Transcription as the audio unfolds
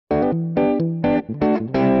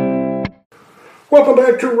welcome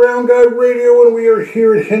back to Round Guy Radio, and we are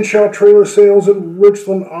here at Henshaw Trailer Sales in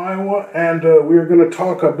Richland, Iowa, and we are going to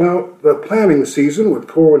talk about the planting season with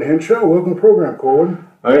Corwin Henshaw. Welcome to the program, Corwin.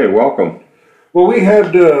 Hey, welcome. Well, we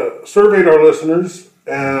had surveyed our listeners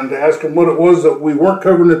and asked them what it was that we weren't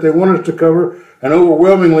covering that they wanted us to cover, and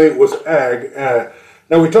overwhelmingly it was ag.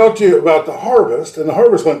 Now, we talked to you about the harvest, and the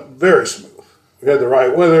harvest went very smooth. We had the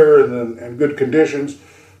right weather and good conditions.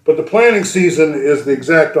 But the planting season is the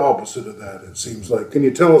exact opposite of that, it seems like. Can you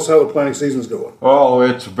tell us how the planting season's going? Oh,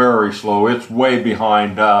 it's very slow. It's way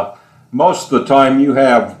behind. Most of the time you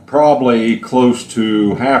have probably close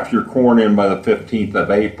to half your corn in by the 15th of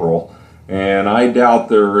April. And I doubt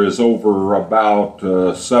there is over about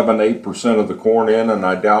 7-8% of the corn in, and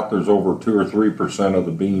I doubt there's over 2 or 3% of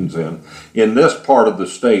the beans in this part of the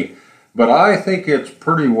state. But I think it's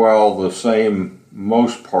pretty well the same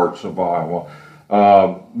most parts of Iowa.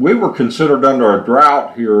 We were considered under a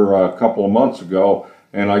drought here a couple of months ago,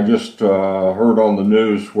 and I just heard on the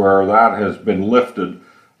news where that has been lifted.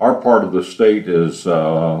 Our part of the state is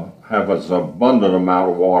have an abundant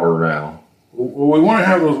amount of water now. Well, we want to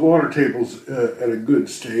have those water tables at a good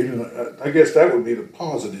state, and I guess that would be the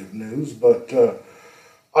positive news. But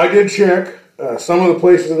I did check. Some of the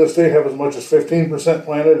places in the state have as much as 15%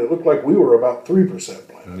 planted. It looked like we were about 3%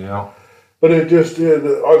 planted. Yeah. But it just,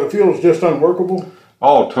 are the fields just unworkable?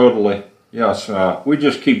 Oh, totally. Yes. We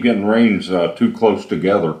just keep getting rains too close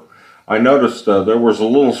together. I noticed there was a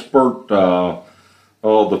little spurt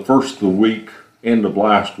the first of the week, end of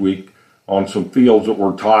last week, on some fields that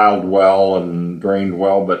were tiled well and drained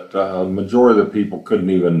well, but the majority of the people couldn't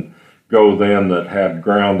even go then that had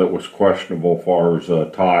ground that was questionable as far as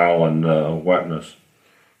tile and wetness.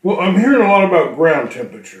 Well, I'm hearing a lot about ground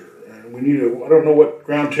temperature. We need I don't know what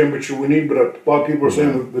ground temperature we need, but a lot of people are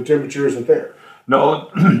saying that the temperature isn't there.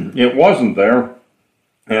 No, it wasn't there.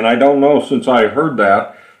 And I don't know, since I heard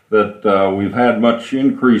that we've had much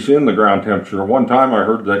increase in the ground temperature. One time I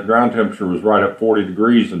heard that ground temperature was right at 40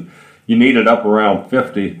 degrees, and you need it up around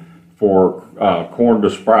 50 for corn to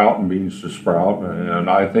sprout and beans to sprout. And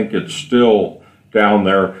I think it's still down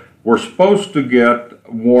there. We're supposed to get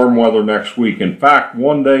warm weather next week. In fact,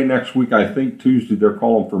 one day next week, I think Tuesday, they're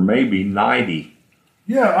calling for maybe 90.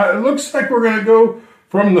 Yeah, it looks like we're going to go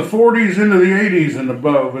from the 40s into the 80s and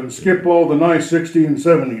above and skip all the nice 60 and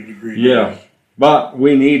 70 degree days. Yeah, but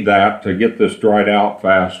we need that to get this dried out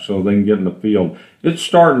fast so they can get in the field.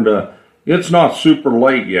 It's not super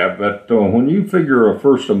late yet, but when you figure a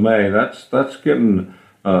 1st of May, that's getting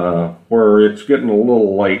where it's getting a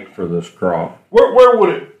little late for this crop.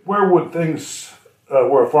 Where would things,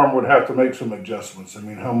 where a farmer would have to make some adjustments? I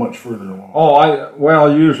mean, how much further along?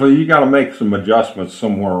 Well, usually you got to make some adjustments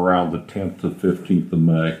somewhere around the 10th to 15th of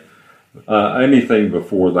May. Anything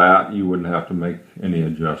before that, you wouldn't have to make any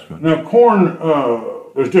adjustment. Now, corn,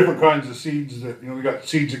 there's different kinds of seeds that, we got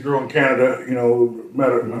seeds that grow in Canada,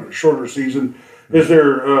 a shorter season. Is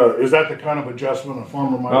that the kind of adjustment a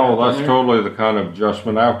farmer might have to that's make? totally the kind of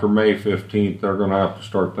adjustment. After May 15th, they're going to have to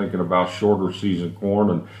start thinking about shorter season corn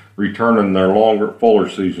and returning their longer, fuller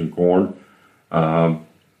season corn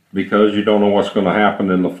because you don't know what's going to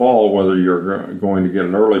happen in the fall, whether you're going to get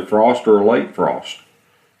an early frost or a late frost.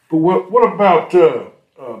 But what about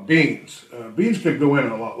beans? Beans could go in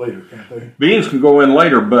a lot later, can't they? Beans can go in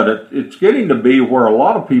later, but it's getting to be where a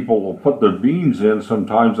lot of people will put their beans in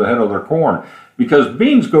sometimes ahead of their corn. Because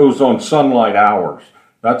beans goes on sunlight hours.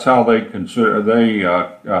 That's how they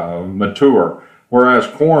mature. Whereas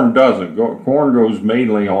corn doesn't. Corn goes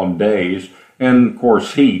mainly on days and, of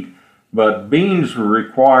course, heat. But beans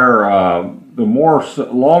require the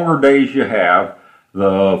longer days you have,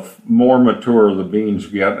 the more mature the beans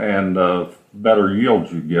get and the better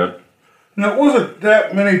yields you get. Now, it wasn't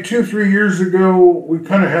that many, 2-3 years ago, we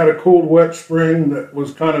kind of had a cold, wet spring that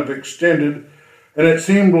was kind of extended. And it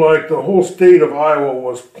seemed like the whole state of Iowa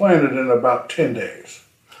was planted in about 10 days.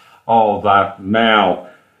 Oh, that now.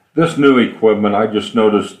 This new equipment, I just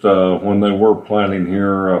noticed when they were planting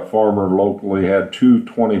here, a farmer locally had 2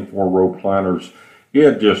 24-row planters.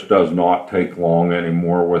 It just does not take long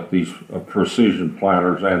anymore with these precision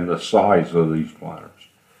planters and the size of these planters.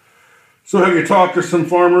 So have you talked to some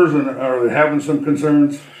farmers, and are they having some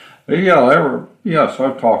concerns? Yes,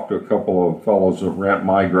 I've talked to a couple of fellows that rent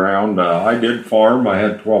my ground. I did farm. I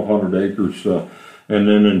had 1,200 acres, and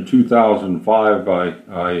then in 2005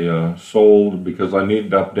 I sold because I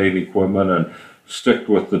needed to update equipment and stick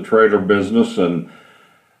with the trailer business. And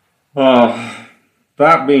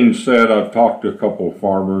that being said, I've talked to a couple of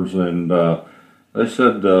farmers, and they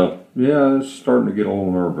said, it's starting to get a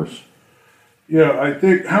little nervous. Yeah, I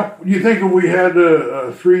think. How do you think if we had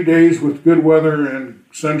 3 days with good weather and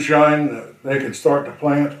sunshine, they could start to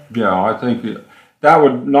plant? Yeah, I think that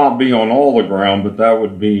would not be on all the ground, but that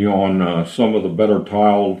would be on some of the better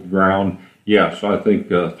tiled ground. Yes, I think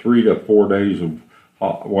 3 to 4 days of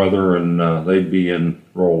hot weather and they'd be in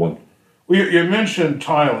rolling. Well, you mentioned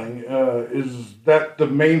tiling. Is that the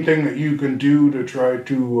main thing that you can do to try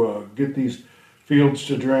to get these fields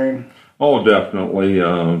to drain? Oh, definitely.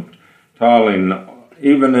 Tiling,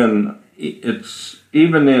 even in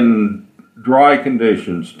dry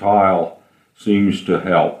conditions, tile seems to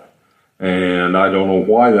help, and I don't know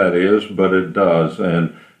why that is, but it does.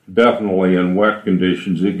 And definitely in wet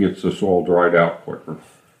conditions, it gets the soil dried out quicker.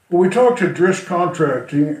 Well, we talked to Drish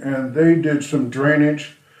Contracting, and they did some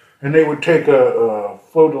drainage, and they would take a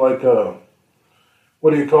photo like a,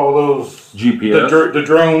 what do you call those? GPS. The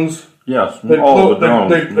drones. Yes, They'd all the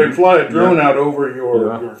drones. They'd fly a drone out over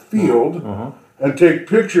your field Uh-huh. and take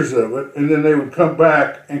pictures of it, and then they would come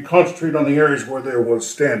back and concentrate on the areas where there was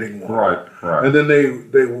standing water. Right. And then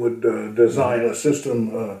they would design a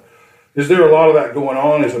system. Is there a lot of that going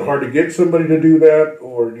on? Is it hard to get somebody to do that,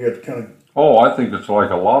 or do you have to kind of... Oh, I think it's like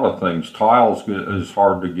a lot of things. Tiles is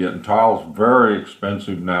hard to get, and tiles very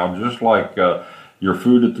expensive now, just like your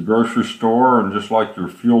food at the grocery store and just like your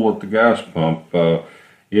fuel at the gas pump.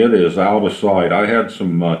 It is out of sight. I had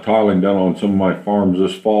some tiling done on some of my farms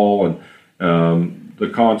this fall, and the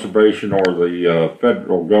conservation or the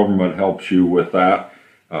federal government helps you with that.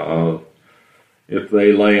 If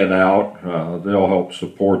they lay it out, they'll help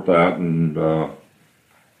support that, and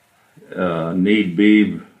need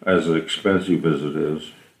be as expensive as it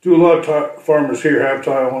is. Do a lot of farmers here have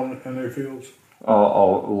tile in their fields? A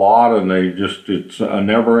lot, and it's a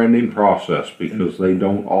never-ending process because they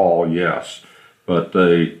don't all, yes, but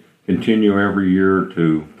they continue every year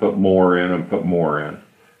to put more in and put more in.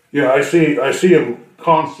 Yeah, I see them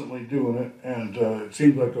constantly doing it, and it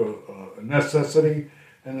seems like a necessity,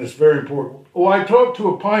 and it's very important. Well, I talked to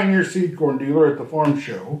a Pioneer seed corn dealer at the farm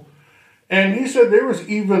show, and he said there was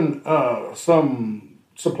even some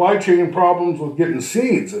supply chain problems with getting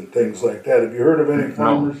seeds and things like that. Have you heard of any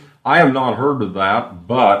farmers? No, I have not heard of that,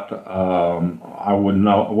 but I wouldn't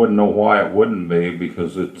know why it wouldn't be,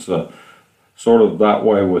 because it's sort of that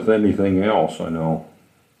way with anything else, I know.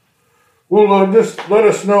 Well, just let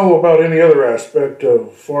us know about any other aspect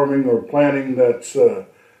of farming or planning that's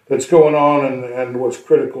going on and what's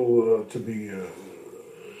critical to be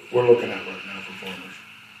we're looking at right now for farmers.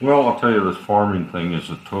 Well, I'll tell you, this farming thing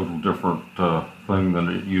is a total different thing than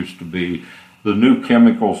it used to be. The new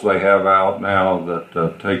chemicals they have out now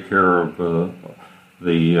that take care of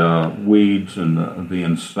the weeds and the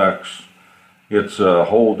insects, it's a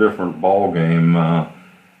whole different ball game.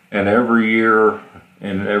 And every year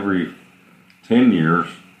and every 10 years,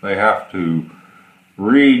 they have to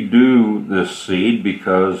redo this seed,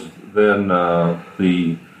 because then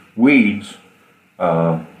the weeds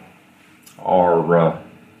are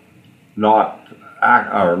not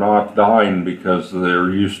dying because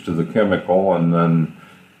they're used to the chemical, and then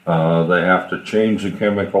they have to change the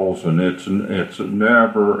chemicals, and it's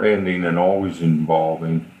never ending and always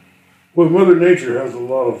evolving. Well, Mother Nature has a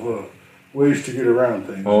lot of ways to get around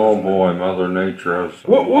things. Oh boy, Mother Nature has.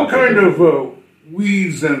 What kind of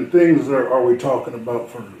weeds and things are we talking about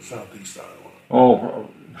for Southeast Iowa? Oh,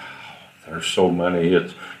 there's so many.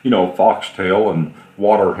 It's foxtail and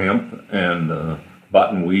water hemp and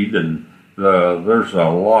buttonweed, and there's a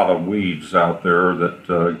lot of weeds out there that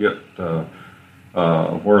get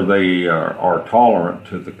where they are tolerant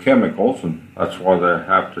to the chemicals, and that's why they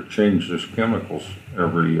have to change these chemicals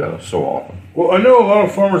every so often. Well, I know a lot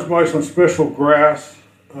of farmers buy some special grass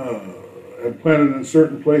and plant it in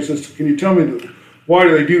certain places. Can you tell me why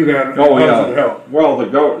do they do that, and how does it help? Well,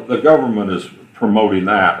 the government is promoting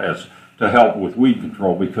that as to help with weed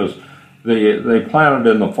control, because they plant it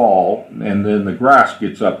in the fall, and then the grass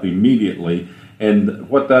gets up immediately, and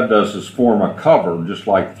what that does is form a cover, just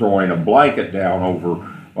like throwing a blanket down over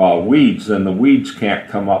weeds. Then the weeds can't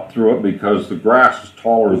come up through it because the grass is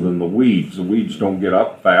taller than the weeds. The weeds don't get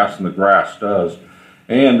up fast, and the grass does.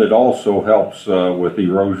 And it also helps with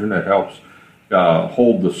erosion. It helps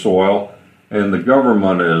hold the soil. And the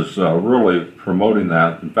government is really promoting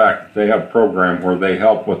that. In fact, they have a program where they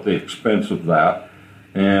help with the expense of that.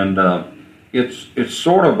 And it's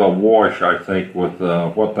sort of a wash, I think, with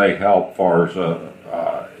what they help. Far as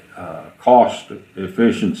cost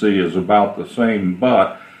efficiency is about the same,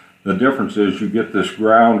 but the difference is you get this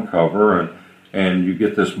ground cover and you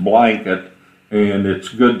get this blanket, and it's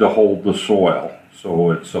good to hold the soil.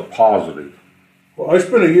 So it's a positive. Well, I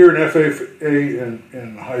spent a year in FFA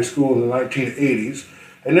in high school in the 1980s,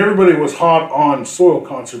 and everybody was hot on soil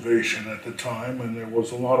conservation at the time, and there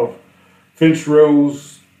was a lot of fence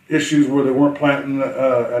rows issues where they weren't planting,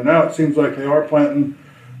 and now it seems like they are planting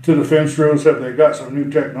to the fence rows. Have they got some new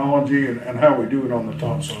technology, and how are we doing on the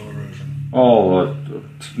topsoil erosion? Oh,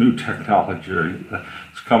 it's new technology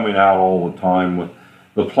is coming out all the time with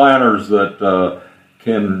the planters that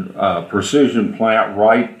can precision plant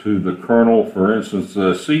right to the kernel. For instance,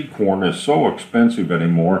 the seed corn is so expensive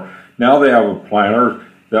anymore. Now they have a planter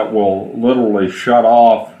that will literally shut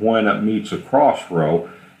off when it meets a cross row.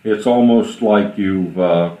 It's almost like you've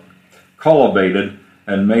cultivated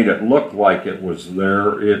and made it look like it was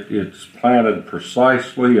there. It's planted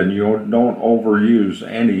precisely, and you don't overuse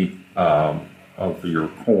any of your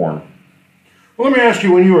corn. Well, let me ask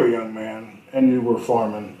you, when you were a young man and you were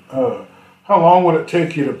farming, how long would it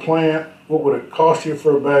take you to plant? What would it cost you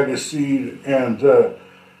for a bag of seed? And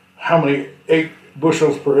how many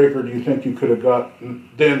bushels per acre do you think you could have gotten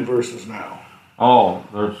then versus now? Oh,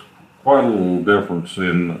 there's quite a little difference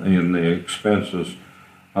in the expenses.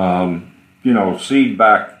 Seed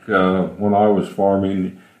back when I was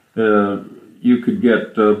farming, you could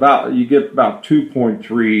get about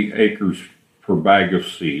 2.3 acres per bag of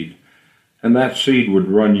seed, and that seed would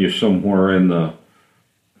run you somewhere in the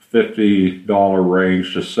 $50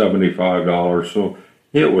 range to $75. So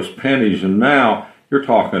it was pennies, and now you're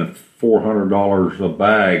talking $400 a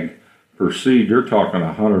bag per seed. You're talking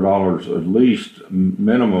 $100 at least,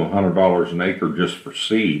 minimum $100 an acre just for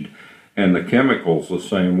seed. And the chemicals the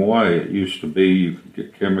same way. It used to be you could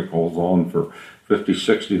get chemicals on for $50,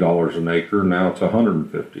 $60 an acre. Now it's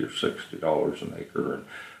 $150 or $60 an acre. And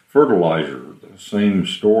fertilizer, the same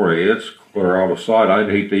story. It's clear out of sight. I'd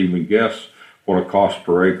hate to even guess what it costs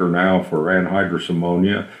per acre now for anhydrous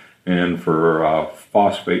ammonia and for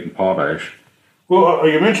phosphate and potash. Well,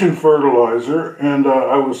 you mentioned fertilizer, and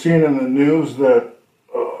I was seeing in the news that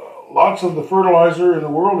lots of the fertilizer in the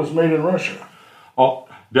world is made in Russia. Oh,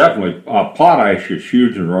 definitely. Potash is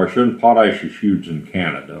huge in Russia, and potash is huge in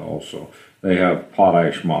Canada also. They have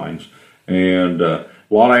potash mines. And a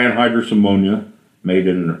lot of anhydrous ammonia made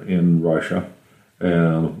in Russia.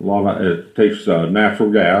 And it takes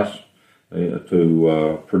natural gas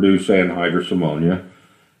to produce anhydrous ammonia.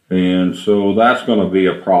 And so that's going to be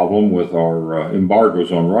a problem with our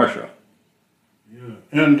embargoes on Russia. Yeah,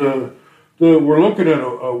 and we're looking at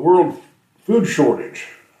a world food shortage.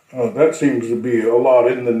 That seems to be a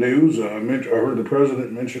lot in the news. I heard the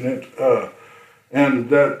president mention it, and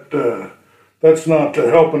that's not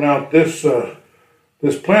helping out this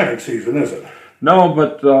planting season, is it? No,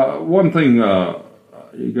 but one thing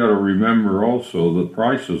you got to remember also, the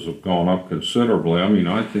prices have gone up considerably. I mean,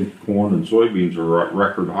 I think corn and soybeans are at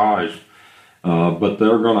record highs, but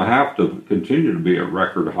they're going to have to continue to be at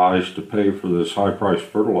record highs to pay for this high-priced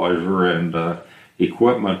fertilizer and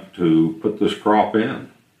equipment to put this crop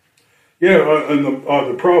in. Yeah, and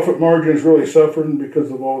the profit margins really suffering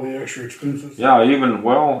because of all the extra expenses. Yeah, even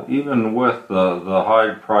with the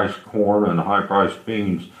high-priced corn and high-priced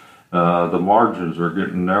beans, the margins are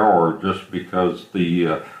getting narrower just because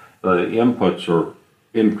the inputs are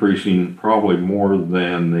increasing probably more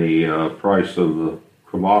than the price of the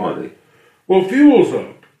commodity. Well, fuel's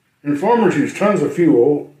up, and farmers use tons of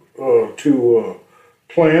fuel to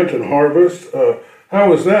plant and harvest.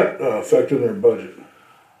 How is that affecting their budget?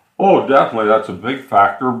 Oh, definitely, that's a big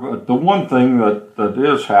factor. But the one thing that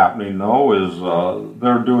is happening, though, is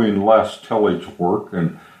they're doing less tillage work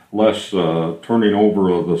and less turning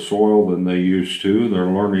over of the soil than they used to. They're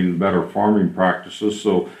learning better farming practices,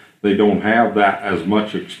 so they don't have that as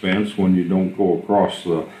much expense when you don't go across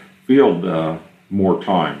the field more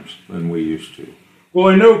times than we used to. Well,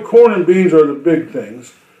 I know corn and beans are the big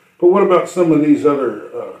things, but what about some of these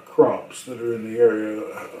other crops that are in the area?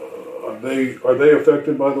 Are they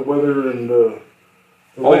affected by the weather and the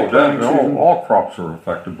late planting season? All crops are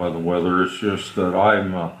affected by the weather. It's just that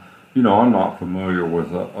I'm not familiar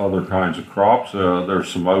with other kinds of crops. There's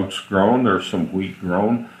some oats grown. There's some wheat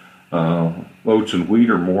grown. Oats and wheat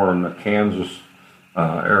are more in the Kansas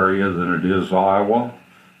area than it is Iowa.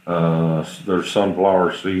 There's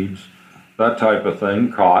sunflower seeds, that type of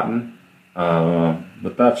thing, cotton.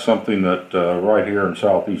 But that's something that right here in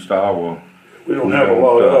southeast Iowa, we don't have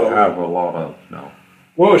a lot of. No.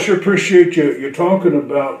 Well, I sure appreciate you talking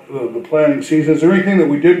about the planting season. Is there anything that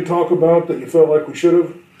we didn't talk about that you felt like we should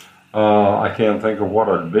have? I can't think of what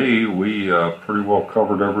it'd be. We pretty well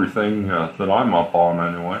covered everything that I'm up on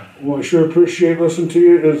anyway. Well, I sure appreciate listening to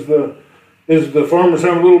you. Is the farmers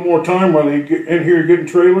having a little more time while they get in here getting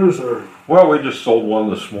trailers, or? Well, we just sold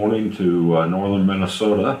one this morning to northern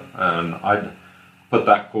Minnesota, and I put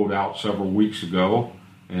that quote out several weeks ago,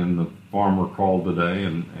 and the farmer called today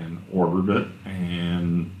and ordered it,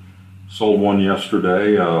 and sold one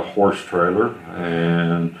yesterday, a horse trailer,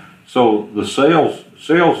 and so the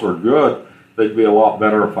sales are good. They'd be a lot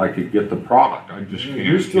better if I could get the product. I just can't.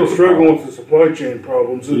 You're still struggling with the supply chain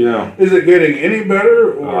problems. Yeah. Is it getting any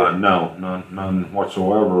better? Or? No, none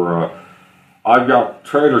whatsoever. I've got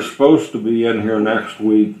trailers supposed to be in here next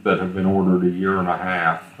week that have been ordered a year and a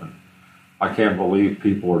half. And I can't believe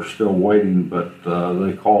people are still waiting, but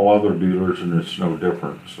they call other dealers and it's no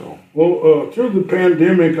different. So. Well, through the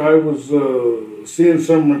pandemic, I was seeing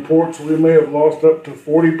some reports we may have lost up to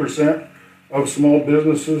 40% of small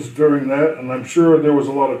businesses during that, and I'm sure there was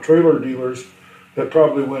a lot of trailer dealers that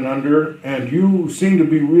probably went under, and you seem to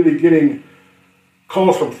be really getting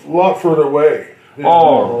calls from a lot further away.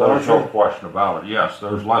 Oh, there's no question about it. Yes,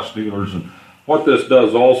 there's less dealers, and what this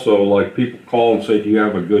does also, like people call and say, do you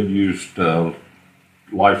have a good used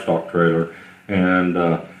livestock trailer? And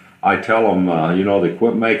I tell them, they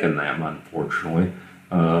quit making them, unfortunately,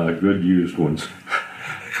 good used ones.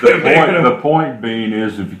 The point being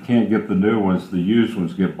is if you can't get the new ones, the used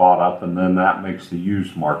ones get bought up, and then that makes the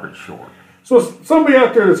used market short. So somebody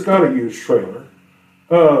out there that's got a used trailer,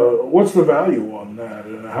 what's the value on that,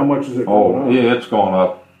 and how much is it going up? Yeah, it's gone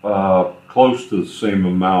up close to the same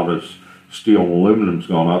amount as steel and aluminum's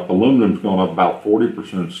gone up. Aluminum's gone up about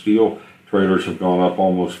 40%. Steel trailers have gone up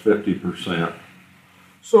almost 50%.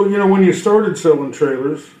 So, when you started selling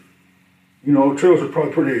trailers, trailers are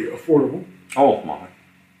probably pretty affordable. Oh, my.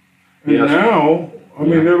 And yes. Now,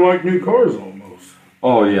 they're like new cars almost.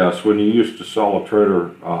 Oh, yes. When you used to sell a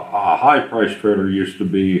trailer, a high-priced trailer used to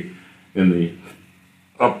be in the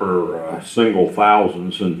upper single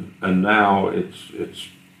thousands, and now it's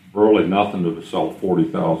really nothing to sell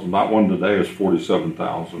 40,000. That one today is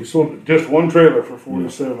 47,000. You sold just one trailer for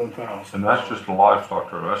 47,000, and that's just a livestock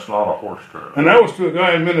trailer. That's not a horse trailer. And that was to a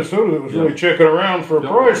guy in Minnesota that was really checking around for a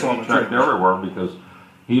price on the trailer. Checked everywhere because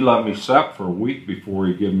he let me set for a week before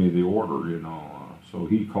he gave me the order. So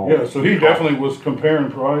he called. Yeah, so he definitely was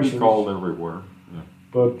comparing prices. He called everywhere. Yeah.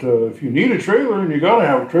 But if you need a trailer, and you got to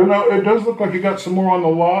have a trailer. Now it does look like you got some more on the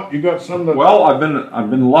lot. You got some that. Well, I've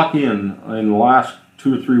been lucky in the last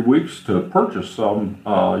 2 or 3 weeks to purchase some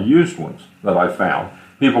used ones that I found.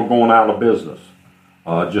 People going out of business,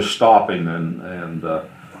 just stopping, and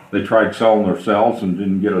they tried selling themselves and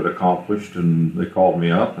didn't get it accomplished, and they called me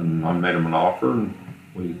up, and I made them an offer, and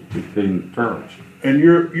we came to terms. And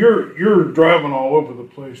you're driving all over the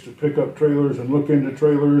place to pick up trailers and look into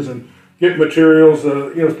trailers and get materials.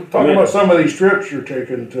 Talk about some of these trips you're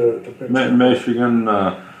taking to pick up. Michigan.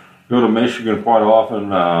 Go to Michigan quite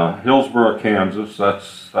often. Hillsborough, Kansas.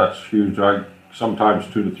 That's huge. I sometimes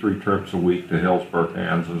 2 to 3 trips a week to Hillsborough,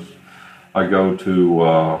 Kansas. I go to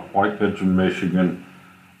White Pigeon, Michigan,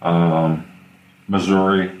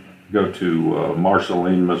 Missouri. Go to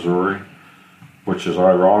Marceline, Missouri, which is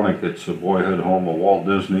ironic. It's a boyhood home of Walt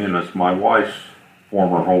Disney, and it's my wife's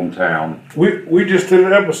former hometown. We just did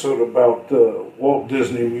an episode about the Walt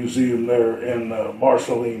Disney Museum there in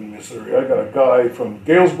Marceline, Missouri. I got a guy from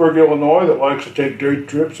Galesburg, Illinois that likes to take day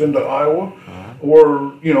trips into Iowa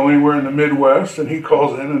or anywhere in the Midwest, and he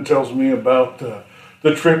calls in and tells me about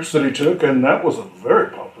the trips that he took, and that was a very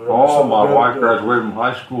popular episode. Oh, my wife graduated from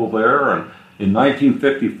high school there, and in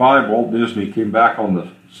 1955, Walt Disney came back on the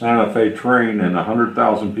Santa Fe train, and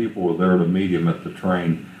 100,000 people were there to meet him at the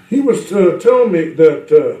train. He was telling me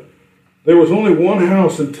that there was only one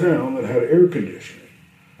house in town that had air conditioning.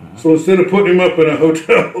 So instead of putting him up in a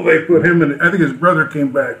hotel, they put him in. I think his brother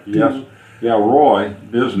came back too. Yes. Yeah, Roy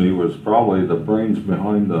Disney was probably the brains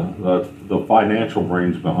behind the financial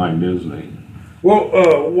brains behind Disney.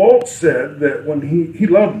 Well, Walt said that when he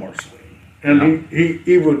loved Marceline, and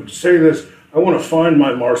he would say this, I want to find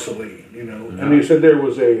my Marceline, and he said there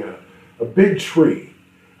was a big tree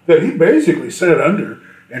that he basically sat under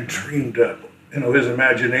and dreamed up. His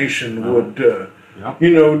imagination would,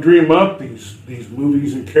 dream up these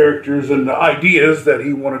movies and characters and the ideas that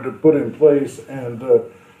he wanted to put in place. And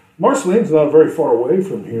Marceline's not very far away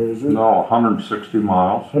from here, is it? No, 160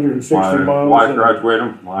 miles. 160 miles. My wife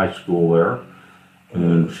graduated from high school there,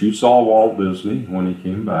 and she saw Walt Disney when he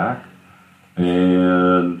came back.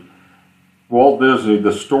 And Walt Disney,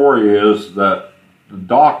 the story is that the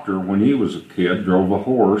doctor, when he was a kid, drove a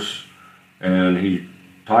horse, and he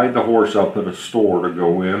tied the horse up at a store to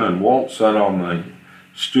go in, and Walt sat on the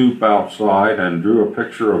stoop outside and drew a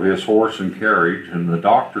picture of his horse and carriage, and the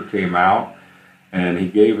doctor came out, and he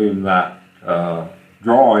gave him that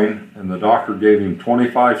drawing, and the doctor gave him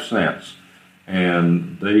 25 cents.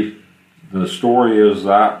 And the story is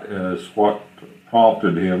that is what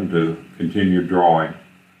prompted him to continue drawing.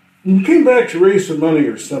 You came back to raise some money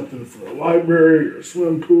or something for a library or a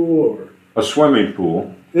swim pool or A swimming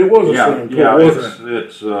pool. it was a swimming pool, Yeah, wasn't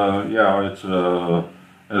it?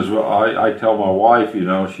 as I tell my wife,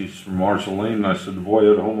 she's from Marceline, and I said, the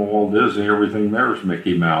boy at home at Walt Disney, everything there is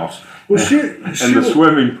Mickey Mouse. Well, And the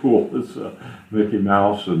swimming pool is Mickey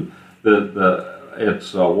Mouse, and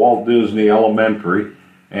it's Walt Disney Elementary,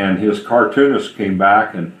 and his cartoonist came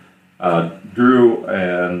back and drew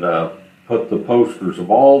and put the posters of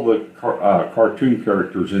all the cartoon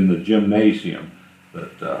characters in the gymnasium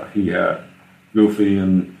that he had, Goofy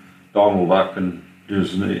and Donald Duck and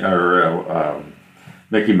Disney or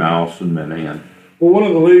Mickey Mouse and Minnie. And well, one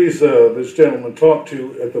of the ladies this gentleman talked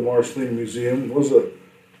to at the Marceline Museum was a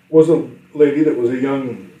lady that was a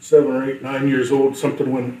young 7 or 8, 9 years old,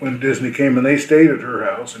 something when Disney came, and they stayed at her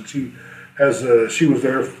house, and she was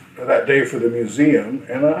there that day for the museum,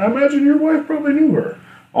 and I imagine your wife probably knew her.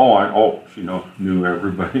 She knew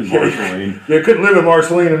everybody in Marceline. You couldn't live in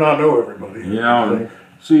Marceline and not know everybody. Yeah.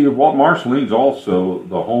 See, Marceline's also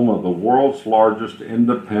the home of the world's largest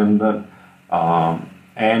independent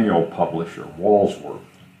annual publisher, Walsworth.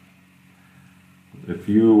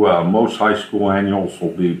 Most high school annuals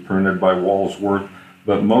will be printed by Walsworth,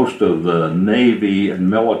 but most of the Navy and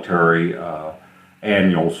military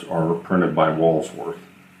annuals are printed by Walsworth.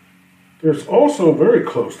 There's also very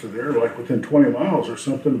close to there, like within 20 miles or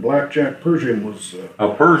something, Blackjack Pershing was...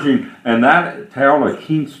 A Pershing, and that town of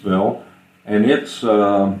Keatsville, and it's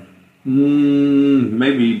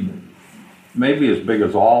maybe as big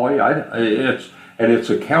as Ollie. It's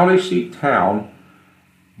a county seat town,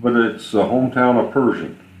 but it's the hometown of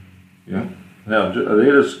Pershing. Yeah,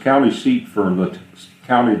 it is county seat for the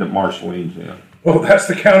county that Marceline's in. Oh, that's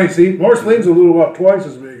the county seat. Marceline's a little about twice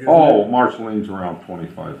as big. Marceline's around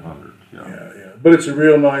 2,500. Yeah. But it's a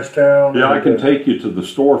real nice town. Yeah, I can take you to the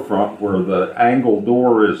storefront where the angled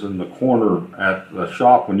door is in the corner at the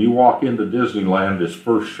shop. When you walk into Disneyland, this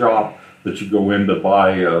first shop that you go in to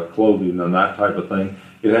buy clothing and that type of thing,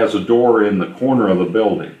 it has a door in the corner of the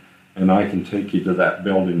building. And I can take you to that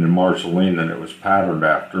building in Marceline that it was patterned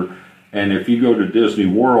after. And if you go to Disney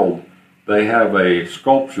World, they have a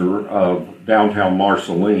sculpture of downtown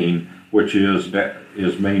Marceline, which is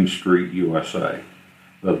Main Street, USA.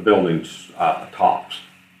 The building's tops.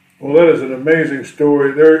 Well, that is an amazing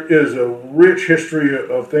story. There is a rich history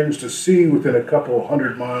of things to see within a couple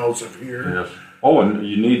 100 miles of here. Yes. Oh, and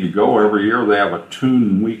you need to go every year. They have a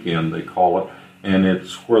Toon Weekend, they call it, and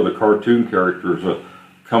it's where the cartoon characters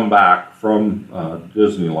come back from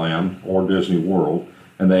Disneyland or Disney World,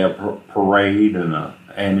 and they have a parade and an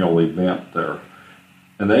annual event there.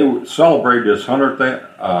 And they celebrate his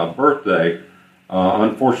 100th birthday.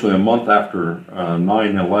 Unfortunately, a month after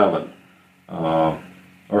 9/11,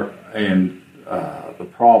 the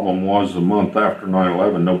problem was the month after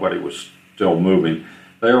 9/11, nobody was still moving.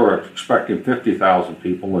 They were expecting 50,000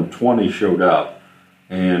 people, and 20 showed up,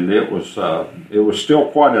 and it was still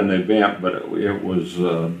quite an event, but it was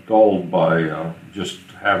dulled by just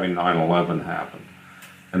having 9/11 happen,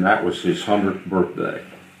 and that was his 100th birthday.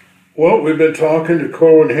 Well, we've been talking to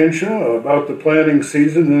Corwin Henshaw about the planting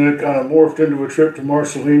season, and it kind of morphed into a trip to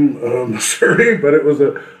Marceline, Missouri. But it was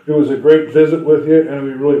a great visit with you, and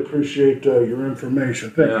we really appreciate your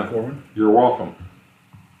information. Thank you, Corwin. You're welcome.